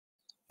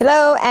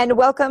Hello and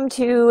welcome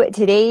to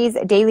today's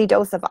Daily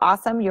Dose of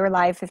Awesome, your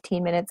live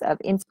 15 minutes of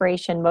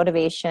inspiration,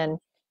 motivation,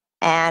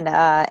 and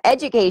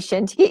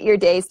education to get your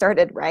day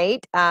started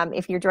right.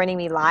 If you're joining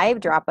me live,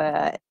 drop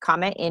a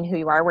comment in who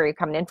you are, where you're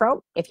coming in from.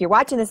 If you're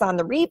watching this on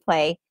the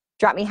replay,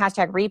 drop me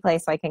hashtag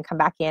replay so I can come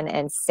back in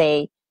and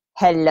say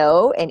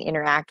hello and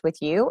interact with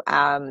you.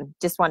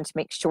 Just wanted to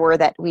make sure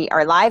that we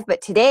are live.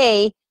 But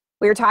today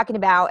we were talking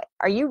about,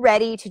 are you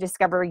ready to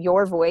discover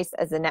your voice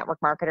as a network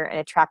marketer and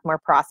attract more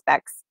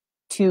prospects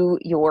to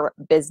your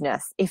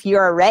business? If you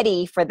are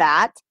ready for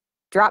that,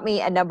 drop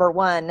me a number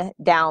 1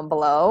 down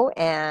below.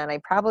 And I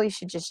probably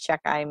should just check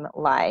I'm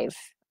live.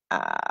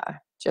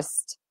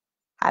 Just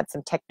had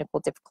some technical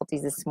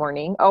difficulties this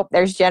morning. Oh,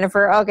 there's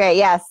Jennifer. Okay,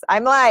 yes,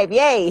 I'm live.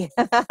 Yay.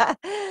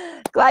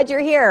 Glad you're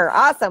here.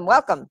 Awesome.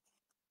 Welcome.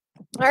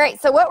 All right,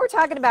 so what we're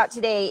talking about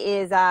today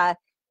is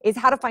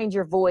how to find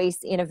your voice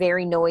in a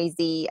very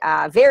noisy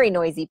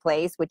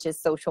place, which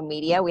is social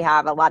media. We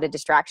have a lot of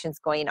distractions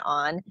going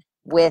on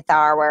with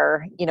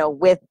our,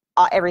 with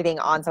everything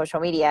on social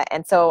media.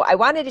 And so I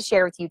wanted to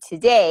share with you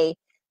today,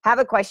 have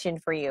a question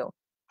for you.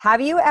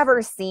 Have you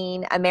ever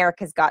seen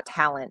America's Got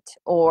Talent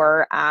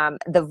or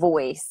The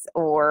Voice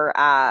or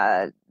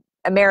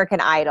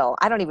American Idol?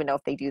 I don't even know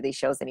if they do these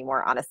shows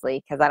anymore,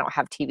 honestly, because I don't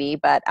have TV.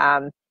 But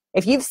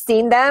if you've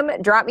seen them,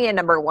 drop me a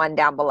number 1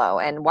 down below.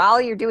 And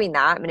while you're doing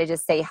that, I'm going to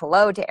just say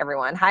hello to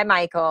everyone. Hi,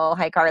 Michael.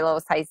 Hi,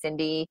 Carlos. Hi,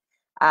 Cindy.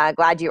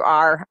 Glad you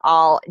are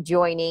all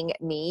joining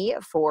me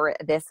for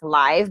this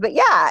live. But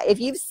yeah, if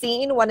you've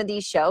seen one of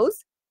these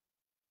shows,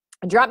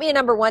 drop me a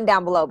number 1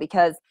 down below,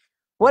 because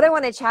what I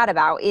want to chat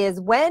about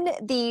is when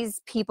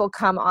these people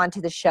come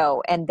onto the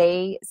show and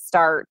they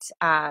start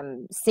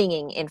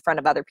singing in front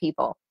of other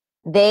people,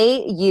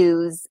 they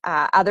use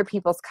other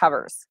people's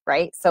covers,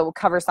 right? So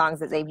cover songs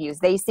that they've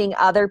used. They sing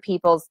other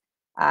people's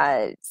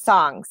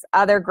songs,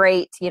 other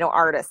great,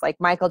 artists like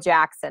Michael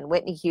Jackson,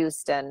 Whitney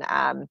Houston,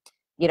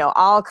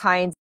 all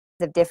kinds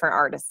of different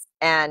artists.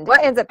 And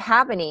what ends up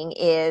happening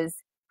is,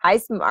 hi,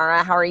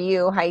 Samara, how are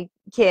you? Hi,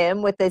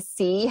 Kim with the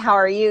C, how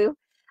are you?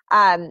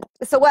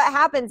 So what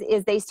happens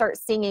is they start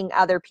singing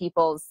other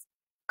people's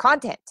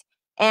content.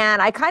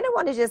 And I kind of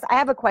want to I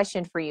have a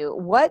question for you.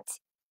 What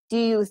do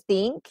you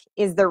think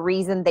is the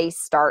reason they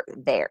start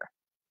there?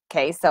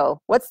 Okay, so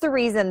what's the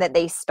reason that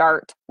they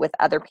start with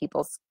other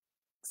people's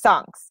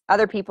songs,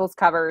 other people's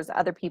covers,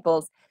 other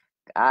people's,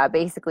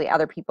 basically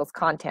other people's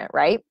content,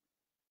 right?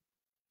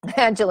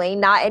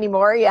 Angeline, not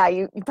anymore. Yeah,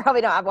 you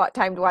probably don't have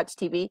time to watch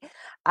TV.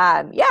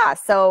 Yeah,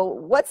 so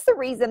what's the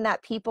reason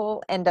that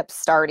people end up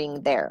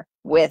starting there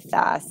with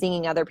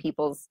singing other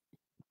people's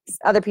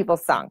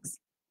songs?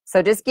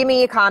 So just give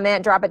me a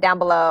comment, drop it down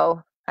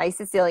below. Hi,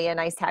 Cecilia.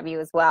 Nice to have you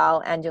as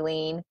well.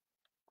 Angeline,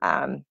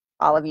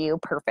 all of you,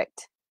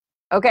 perfect.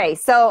 Okay,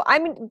 so I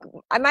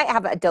might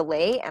have a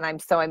delay, and I'm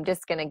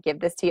just going to give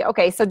this to you.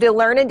 Okay, so to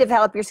learn and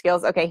develop your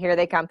skills. Okay, here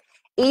they come.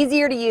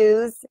 Easier to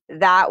use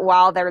that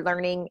while they're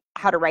learning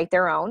how to write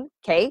their own.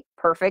 Okay,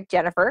 perfect,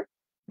 Jennifer.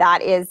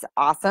 That is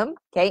awesome.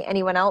 Okay,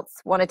 anyone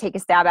else want to take a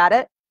stab at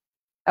it?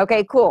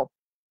 Okay, cool.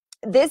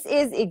 This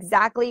is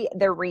exactly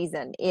the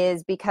reason,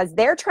 is because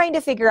they're trying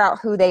to figure out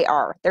who they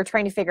are. They're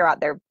trying to figure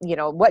out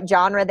what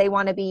genre they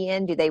want to be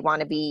in. Do they want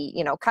to be,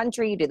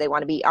 country? Do they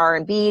want to be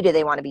R&B? Do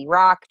they want to be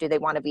rock? Do they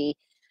want to be,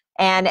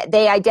 and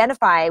they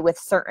identify with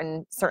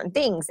certain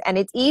things, and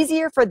it's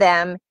easier for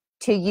them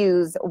to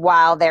use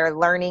while they're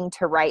learning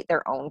to write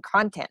their own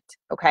content.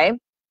 Okay.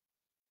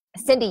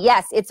 Cindy,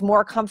 yes, it's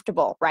more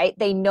comfortable, right?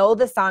 They know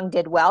the song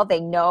did well. They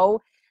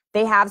know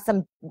they have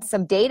some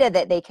data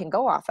that they can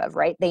go off of,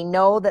 right? They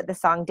know that the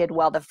song did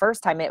well the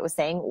first time it was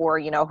sang, or,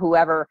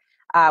 whoever,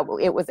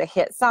 it was a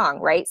hit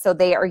song, right? So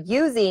they are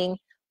using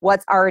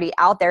what's already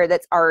out there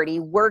that's already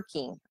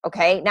working.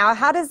 Okay. Now,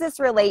 how does this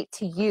relate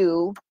to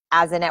you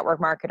as a network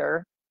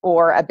marketer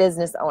or a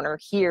business owner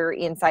here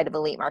inside of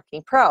Elite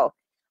Marketing Pro?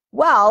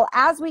 Well,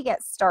 as we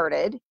get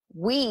started,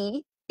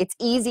 it's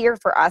easier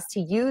for us to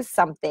use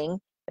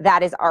something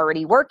that is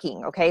already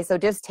working. Okay, so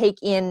just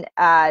take into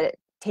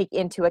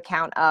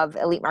account of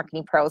Elite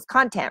Marketing Pro's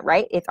content,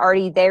 right? It's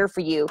already there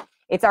for you.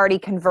 It's already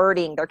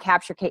converting. Their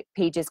capture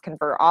pages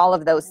convert, all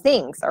of those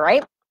things. All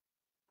right.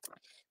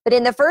 But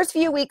in the first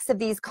few weeks of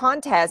these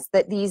contests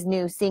that these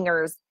new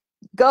singers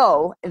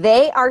go,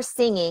 they are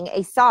singing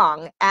a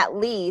song at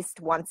least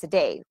once a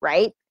day,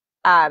 right?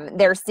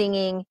 They're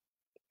singing.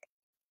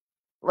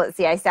 Let's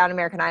see, I sound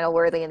American Idol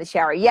worthy in the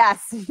shower.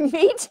 Yes,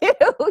 me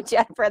too,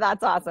 Jennifer.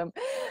 That's awesome.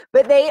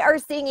 But they are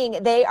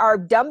singing, they are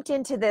dumped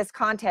into this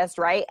contest,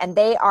 right? And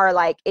they are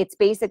it's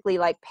basically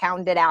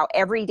pounded out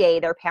every day.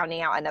 They're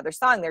pounding out another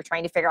song. They're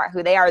trying to figure out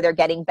who they are. They're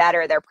getting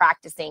better. They're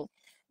practicing.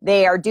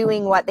 They are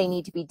doing what they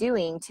need to be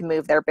doing to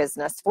move their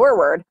business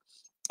forward.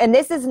 And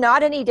this is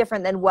not any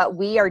different than what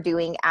we are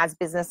doing as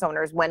business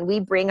owners when we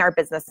bring our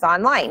business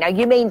online. Now,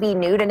 you may be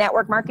new to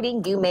network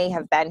marketing. You may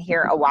have been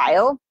here a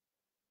while.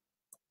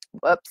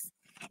 Whoops.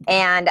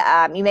 And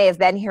you may have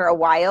been here a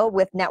while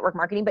with network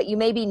marketing, but you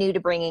may be new to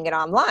bringing it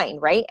online,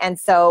 right? And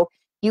so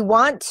You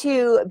want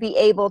to be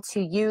able to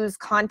use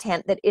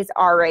content that is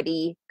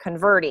already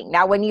converting.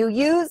 Now, when you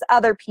use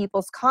other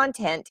people's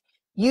content,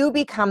 you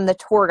become the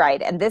tour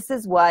guide. And this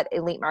is what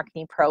Elite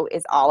Marketing Pro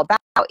is all about,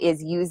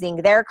 is using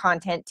their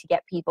content to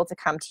get people to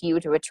come to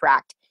you, to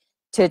attract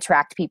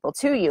people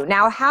to you.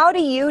 Now, how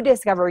do you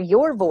discover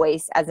your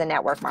voice as a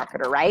network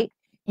marketer, right?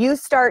 You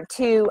start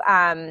to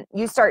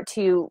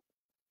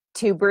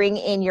bring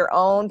in your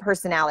own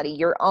personality,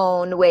 your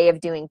own way of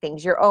doing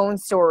things, your own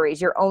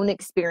stories, your own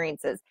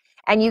experiences,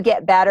 and you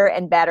get better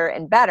and better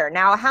and better.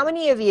 Now, how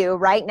many of you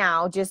right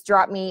now, just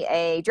drop me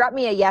a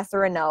yes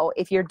or a no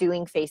if you're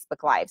doing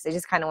Facebook Lives? I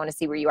just kind of want to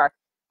see where you are.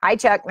 Hi,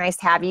 Chuck. Nice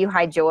to have you.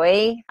 Hi,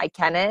 Joy. Hi,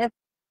 Kenneth.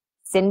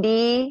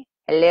 Cindy.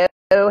 Hello.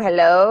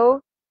 Hello.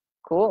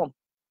 Cool.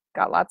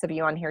 Got lots of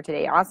you on here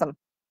today. Awesome.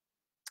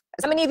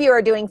 So many of you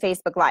are doing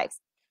Facebook Lives.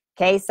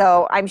 Okay,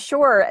 so I'm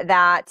sure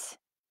that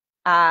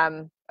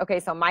okay,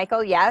 so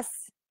Michael,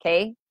 yes.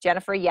 Okay,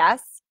 Jennifer,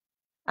 yes.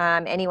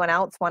 Anyone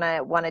else want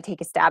to take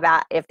a stab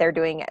at if they're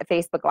doing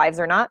Facebook Lives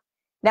or not?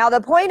 Now,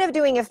 the point of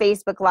doing a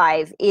Facebook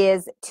Live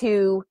is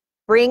to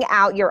bring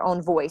out your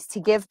own voice, to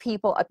give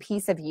people a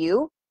piece of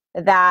you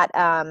that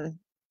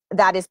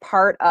that is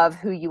part of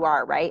who you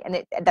are, right?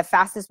 And the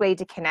fastest way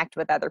to connect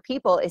with other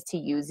people is to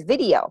use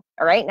video.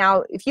 All right.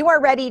 Now, if you are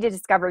ready to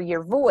discover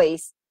your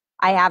voice,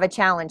 I have a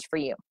challenge for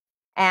you.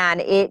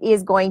 And it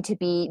is going to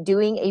be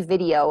doing a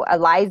video, a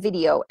live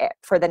video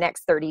for the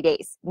next 30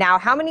 days. Now,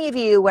 how many of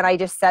you, when I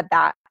just said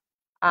that,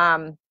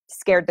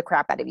 scared the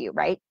crap out of you,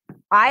 right?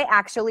 I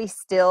actually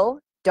still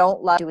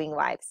don't love doing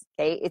lives,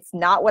 okay? It's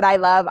not what I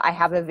love. I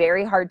have a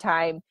very hard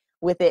time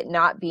with it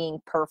not being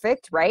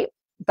perfect, right?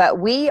 But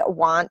we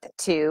want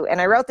to,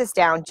 and I wrote this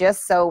down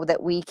just so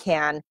that we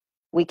can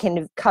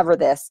cover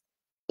this.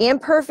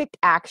 Imperfect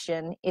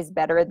action is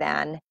better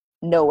than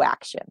no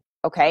action,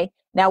 okay?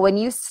 Now, when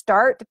you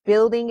start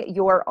building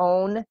your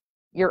own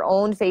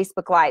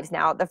Facebook Lives,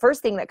 now the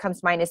first thing that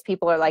comes to mind is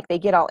people are like, they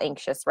get all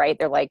anxious, right?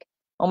 They're like,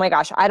 oh my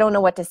gosh, I don't know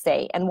what to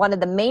say. And one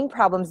of the main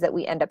problems that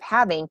we end up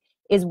having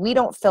is we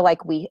don't feel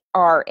like we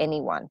are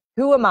anyone.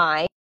 Who am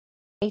I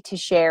to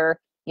share,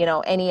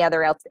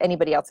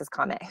 anybody else's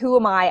comment? Who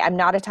am I? I'm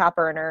not a top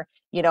earner.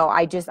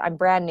 I'm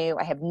brand new.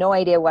 I have no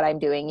idea what I'm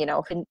doing,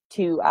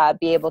 to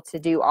be able to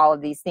do all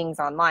of these things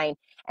online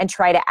and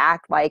try to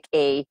act like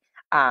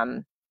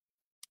I'm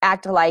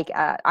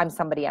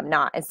somebody I'm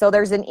not. And so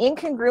there's an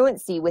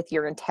incongruency with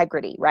your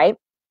integrity, right?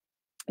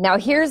 Now,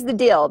 here's the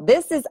deal.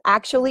 This is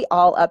actually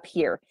all up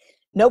here.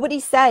 Nobody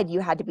said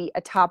you had to be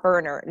a top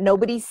earner.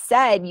 Nobody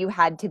said you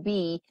had to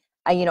be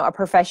a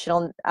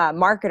professional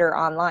marketer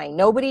online.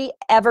 Nobody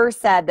ever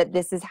said that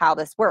this is how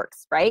this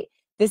works, right?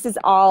 This is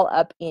all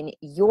up in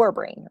your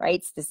brain, right?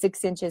 It's the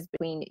 6 inches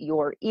between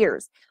your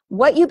ears.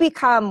 What you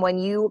become when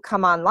you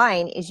come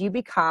online is you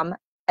become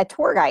a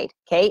tour guide,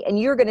 okay? And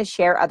you're going to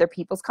share other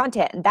people's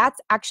content. And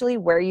that's actually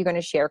where you're going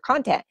to share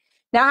content.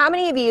 Now, how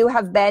many of you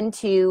have been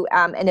to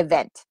an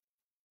event?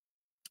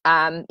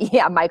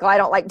 Yeah, Michael, I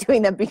don't like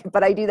doing them,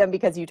 but I do them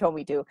because you told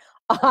me to.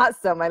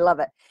 Awesome. I love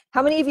it.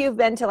 How many of you have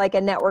been to like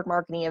a network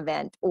marketing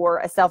event or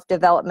a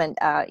self-development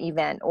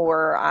event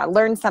or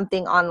learned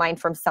something online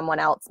from someone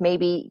else?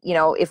 Maybe,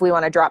 if we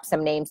want to drop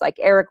some names like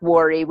Eric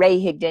Worre,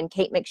 Ray Higdon,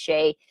 Kate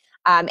McShay,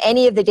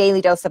 any of the Daily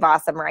Dose of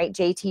Awesome, right?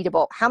 JT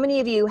DeBolt. How many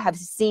of you have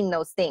seen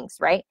those things,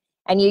 right?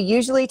 And you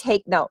usually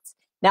take notes.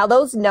 Now,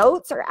 those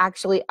notes are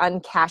actually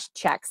uncashed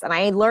checks. And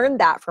I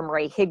learned that from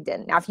Ray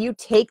Higdon. Now, if you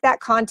take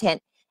that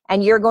content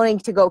and you're going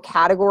to go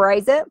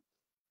categorize it,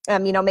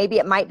 maybe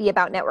it might be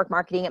about network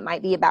marketing. It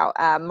might be about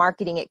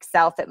marketing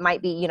itself. It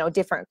might be,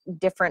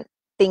 different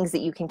things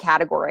that you can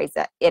categorize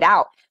it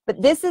out.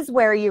 But this is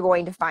where you're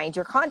going to find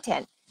your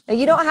content. Now,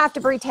 you don't have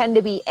to pretend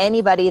to be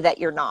anybody that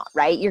you're not,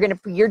 right?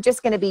 You're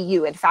just going to be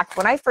you. In fact,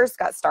 when I first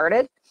got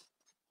started,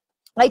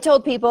 I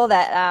told people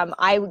that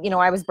I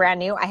was brand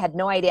new. I had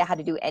no idea how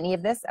to do any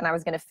of this, and I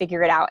was going to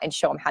figure it out and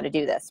show them how to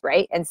do this,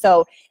 right? And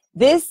so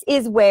this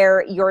is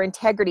where your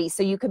integrity,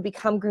 so you can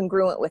become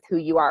congruent with who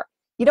you are.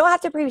 You don't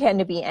have to pretend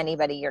to be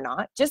anybody you're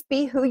not. Just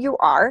be who you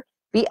are.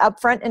 Be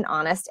upfront and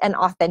honest and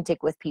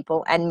authentic with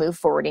people and move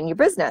forward in your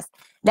business.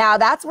 Now,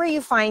 that's where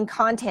you find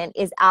content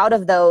is out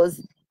of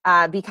those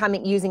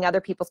using other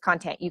people's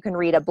content. You can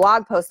read a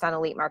blog post on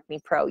Elite Marketing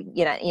Pro,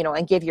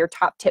 and give your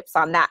top tips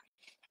on that.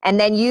 And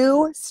then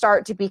you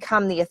start to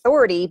become the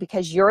authority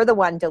because you're the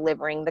one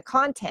delivering the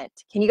content.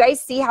 Can you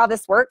guys see how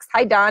this works?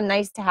 Hi, Don.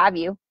 Nice to have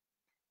you.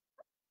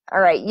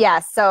 All right.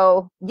 Yes.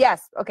 So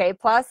yes. Okay.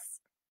 Plus,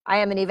 I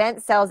am an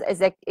event sales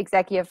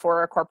executive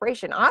for a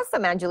corporation.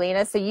 Awesome,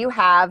 Angelina. So you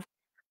have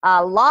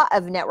a lot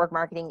of network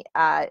marketing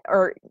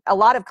or a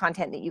lot of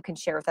content that you can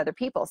share with other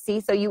people. See,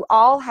 so you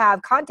all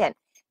have content.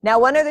 Now,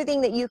 one other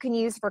thing that you can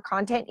use for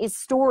content is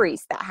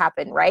stories that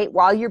happen, right?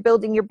 While you're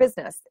building your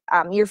business,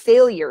 your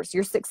failures,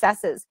 your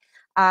successes,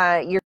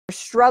 your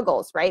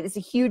struggles, right? It's a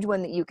huge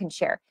one that you can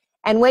share.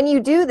 And when you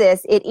do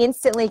this, it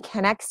instantly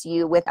connects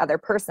you with other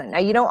person. Now,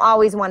 you don't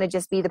always want to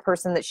just be the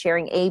person that's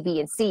sharing A,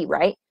 B, and C,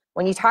 right?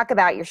 When you talk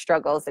about your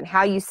struggles and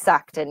how you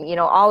sucked and,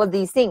 all of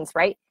these things,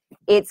 right?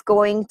 It's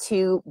going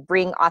to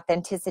bring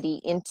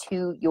authenticity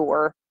into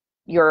your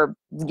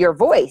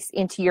voice,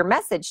 into your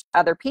message to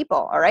other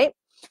people, all right?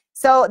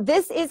 So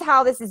this is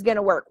how this is going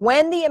to work.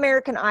 When the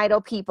American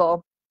Idol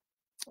people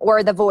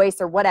or The Voice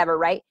or whatever,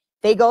 right?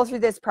 They go through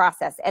this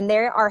process and they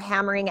are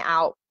hammering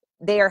out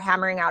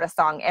a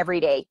song every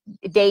day,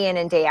 day in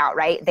and day out,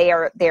 right?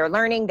 They're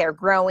learning, they're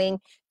growing,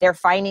 they're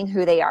finding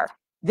who they are.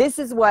 This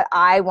is what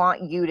I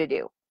want you to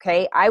do,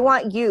 okay? I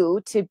want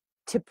you to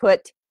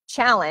put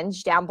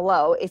challenge down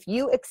below if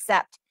you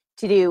accept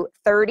to do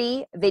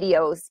 30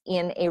 videos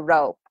in a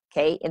row,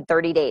 okay, in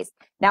 30 days.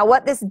 Now,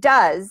 what this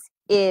does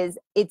is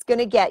you're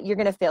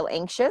going to feel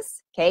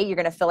anxious, okay? You're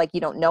going to feel like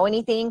you don't know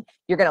anything.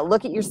 You're going to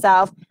look at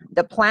yourself.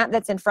 The plant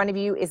that's in front of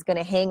you is going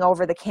to hang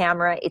over the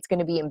camera. It's going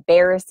to be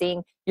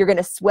embarrassing. You're going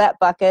to sweat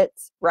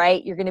buckets,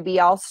 right? You're going to be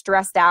all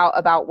stressed out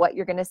about what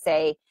you're going to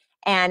say.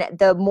 And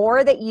the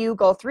more that you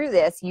go through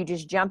this, you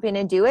just jump in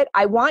and do it.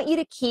 I want you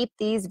to keep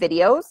these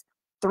videos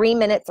 3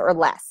 minutes or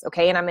less,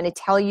 okay? And I'm going to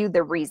tell you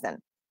the reason.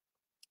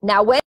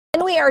 Now, when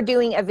we are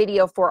doing a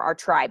video for our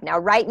tribe, now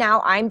right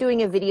now I'm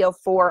doing a video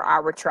for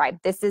our tribe.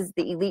 This is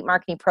the Elite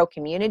Marketing Pro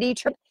community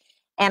tribe.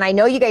 And I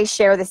know you guys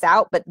share this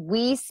out, but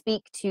we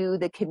speak to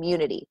the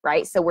community,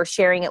 right? So we're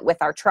sharing it with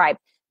our tribe.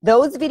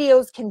 Those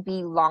videos can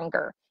be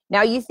longer.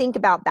 Now you think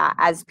about that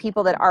as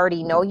people that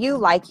already know you,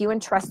 like you,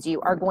 and trust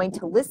you are going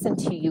to listen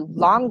to you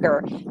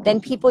longer than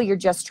people you're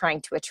just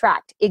trying to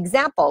attract.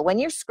 Example, when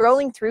you're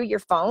scrolling through your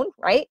phone,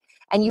 right,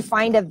 and you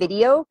find a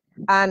video,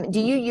 do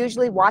you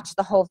usually watch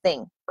the whole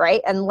thing,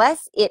 right?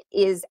 Unless it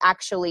is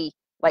actually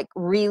like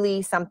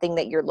really something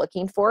that you're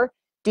looking for.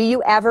 Do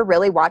you ever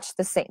really watch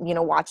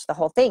watch the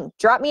whole thing?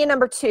 Drop me a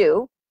number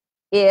 2.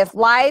 If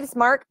lives,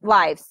 Mark,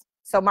 lives.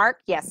 So Mark,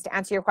 yes, to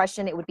answer your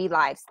question, it would be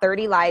lives,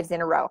 30 lives in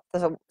a row.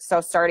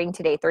 So starting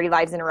today, 30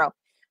 lives in a row.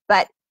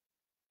 But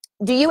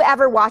do you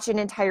ever watch an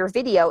entire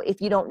video if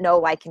you don't know,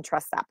 like, and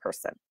trust that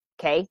person?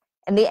 Okay.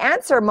 And the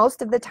answer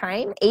most of the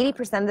time,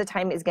 80% of the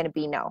time, is going to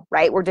be no,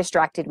 right? We're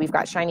distracted. We've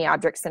got shiny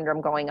object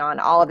syndrome going on,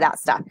 all of that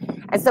stuff.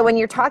 And so when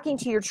you're talking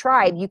to your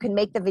tribe, you can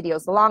make the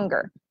videos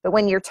longer. But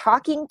when you're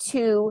talking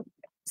to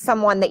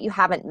someone that you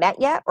haven't met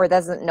yet or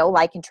doesn't know,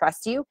 like, and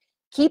trust you,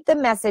 keep the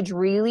message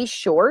really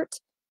short,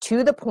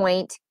 to the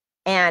point,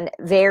 and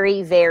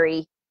very,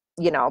 very,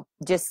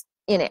 just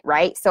in it,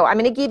 right? So I'm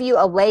going to give you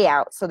a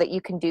layout so that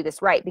you can do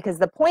this right, because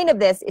the point of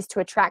this is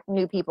to attract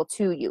new people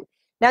to you.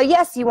 Now,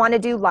 yes, you want to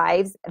do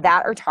lives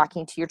that are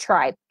talking to your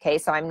tribe, okay?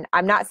 So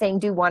I'm not saying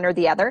do one or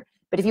the other,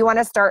 but if you want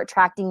to start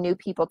attracting new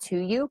people to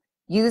you,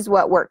 use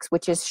what works,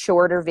 which is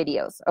shorter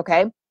videos,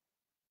 okay?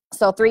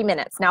 So 3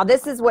 minutes. Now,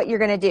 this is what you're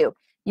going to do.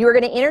 You are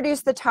going to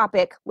introduce the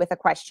topic with a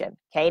question,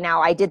 okay?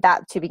 Now, I did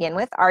that to begin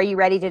with. Are you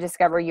ready to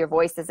discover your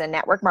voice as a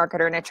network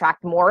marketer and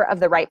attract more of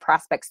the right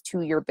prospects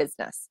to your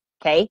business,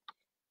 okay?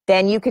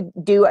 Then you could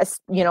do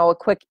a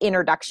quick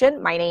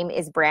introduction. My name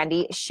is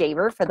Brandy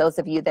Shaver, for those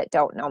of you that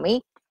don't know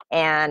me.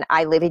 And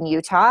I live in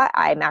Utah.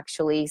 I'm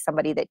actually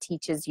somebody that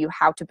teaches you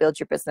how to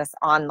build your business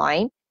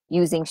online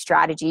using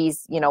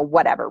strategies,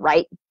 whatever,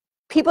 right?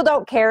 People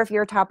don't care if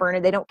you're a top earner.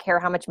 They don't care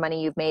how much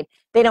money you've made.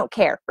 They don't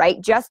care,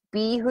 right? Just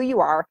be who you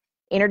are.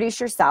 Introduce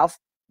yourself.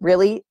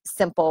 Really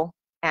simple,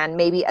 and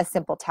maybe a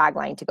simple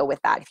tagline to go with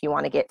that if you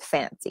want to get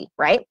fancy,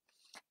 right?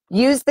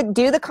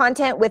 Do the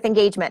content with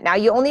engagement. Now,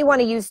 you only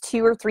want to use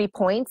 2 or 3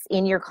 points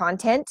in your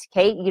content,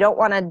 okay? You don't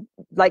want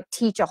to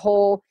teach a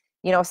whole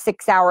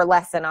 6-hour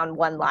lesson on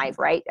one live,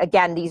 right?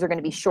 Again, these are going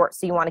to be short,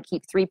 so you want to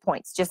keep 3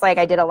 points. Just like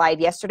I did a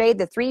live yesterday,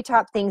 the 3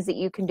 top things that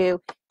you can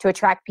do to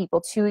attract people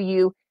to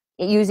you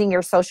using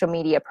your social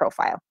media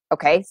profile,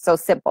 okay? So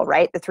simple,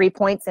 right? The 3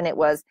 points, and it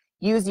was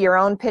use your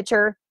own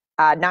picture,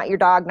 not your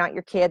dog, not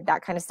your kid,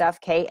 that kind of stuff,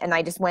 okay? And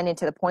I just went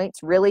into the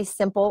points, really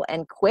simple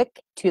and quick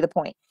to the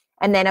point.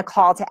 And then a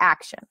call to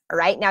action, all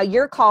right? Now,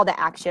 your call to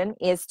action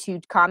is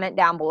to comment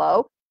down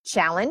below,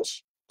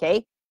 challenge,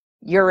 okay?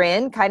 You're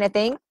in kind of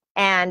thing.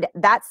 And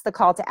that's the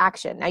call to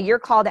action. Now, your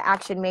call to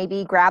action may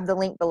be grab the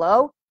link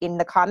below in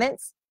the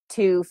comments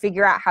to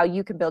figure out how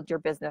you can build your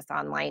business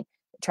online,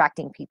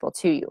 attracting people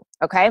to you,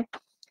 okay?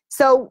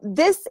 So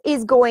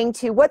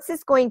what's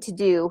this going to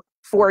do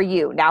for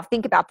you? Now,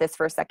 think about this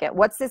for a second.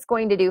 What's this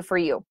going to do for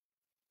you?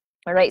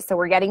 All right, so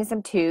we're getting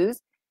some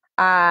 2s.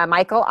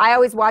 Michael, I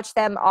always watch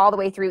them all the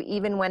way through,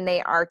 even when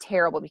they are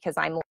terrible, because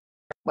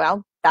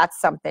well,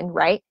 that's something,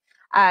 right?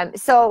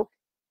 So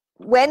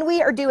when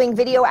we are doing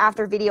video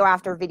after video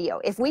after video,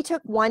 if we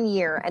took 1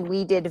 year and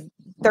we did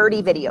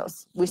 30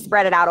 videos, we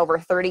spread it out over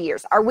 30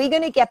 years, are we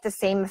going to get the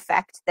same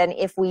effect than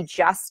if we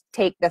just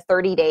take the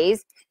 30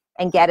 days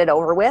and get it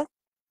over with?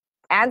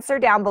 Answer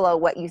down below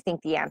what you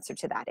think the answer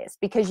to that is,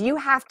 because you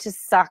have to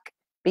suck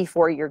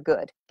before you're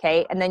good,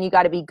 okay? And then you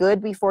got to be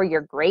good before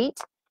you're great,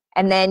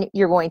 and then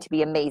you're going to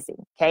be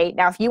amazing, okay?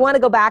 Now, if you want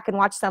to go back and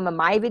watch some of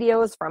my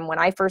videos from when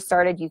I first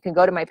started, you can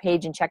go to my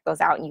page and check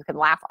those out, and you can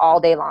laugh all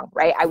day long,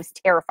 right? I was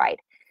terrified.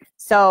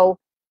 So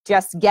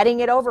just getting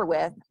it over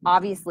with,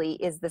 obviously,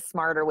 is the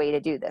smarter way to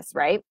do this,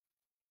 right?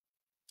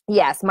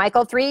 Yes,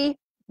 Michael,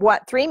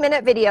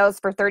 3-minute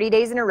videos for 30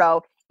 days in a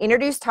row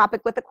introduce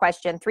topic with a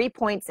question, 3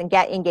 points, and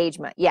get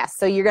engagement. Yes,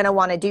 so you're going to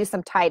want to do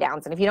some tie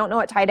downs. And if you don't know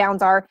what tie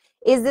downs are,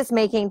 is this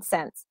making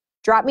sense?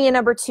 Drop me a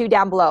number 2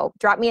 down below.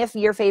 Drop me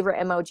your favorite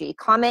emoji.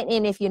 Comment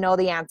in if you know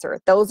the answer.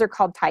 Those are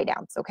called tie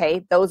downs,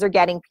 okay? Those are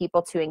getting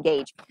people to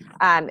engage.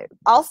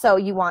 Also,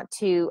 you want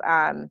to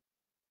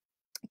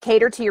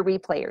cater to your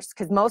replayers,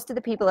 because most of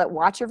the people that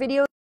watch your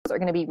videos are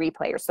going to be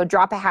replayers. So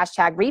drop a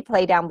hashtag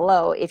replay down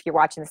below if you're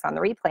watching this on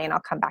the replay, and I'll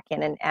come back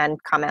in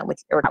and comment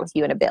with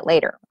you in a bit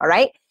later. All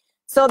right.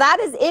 So that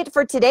is it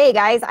for today,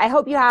 guys. I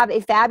hope you have a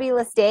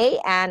fabulous day,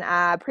 and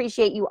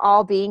appreciate you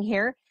all being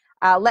here.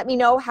 Let me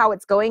know how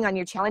it's going on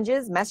your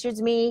challenges. Message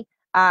me,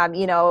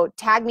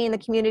 tag me in the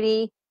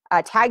community,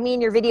 tag me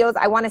in your videos.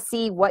 I want to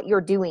see what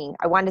you're doing.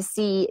 I want to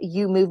see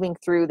you moving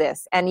through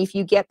this. And if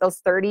you get those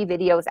 30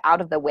 videos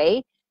out of the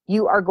way,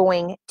 you are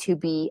going to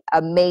be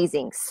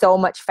amazing, so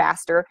much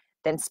faster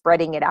than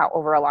spreading it out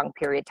over a long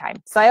period of time.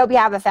 So I hope you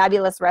have a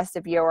fabulous rest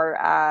of your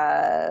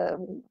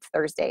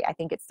Thursday. I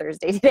think it's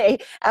Thursday today.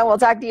 And we'll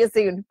talk to you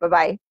soon.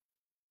 Bye-bye.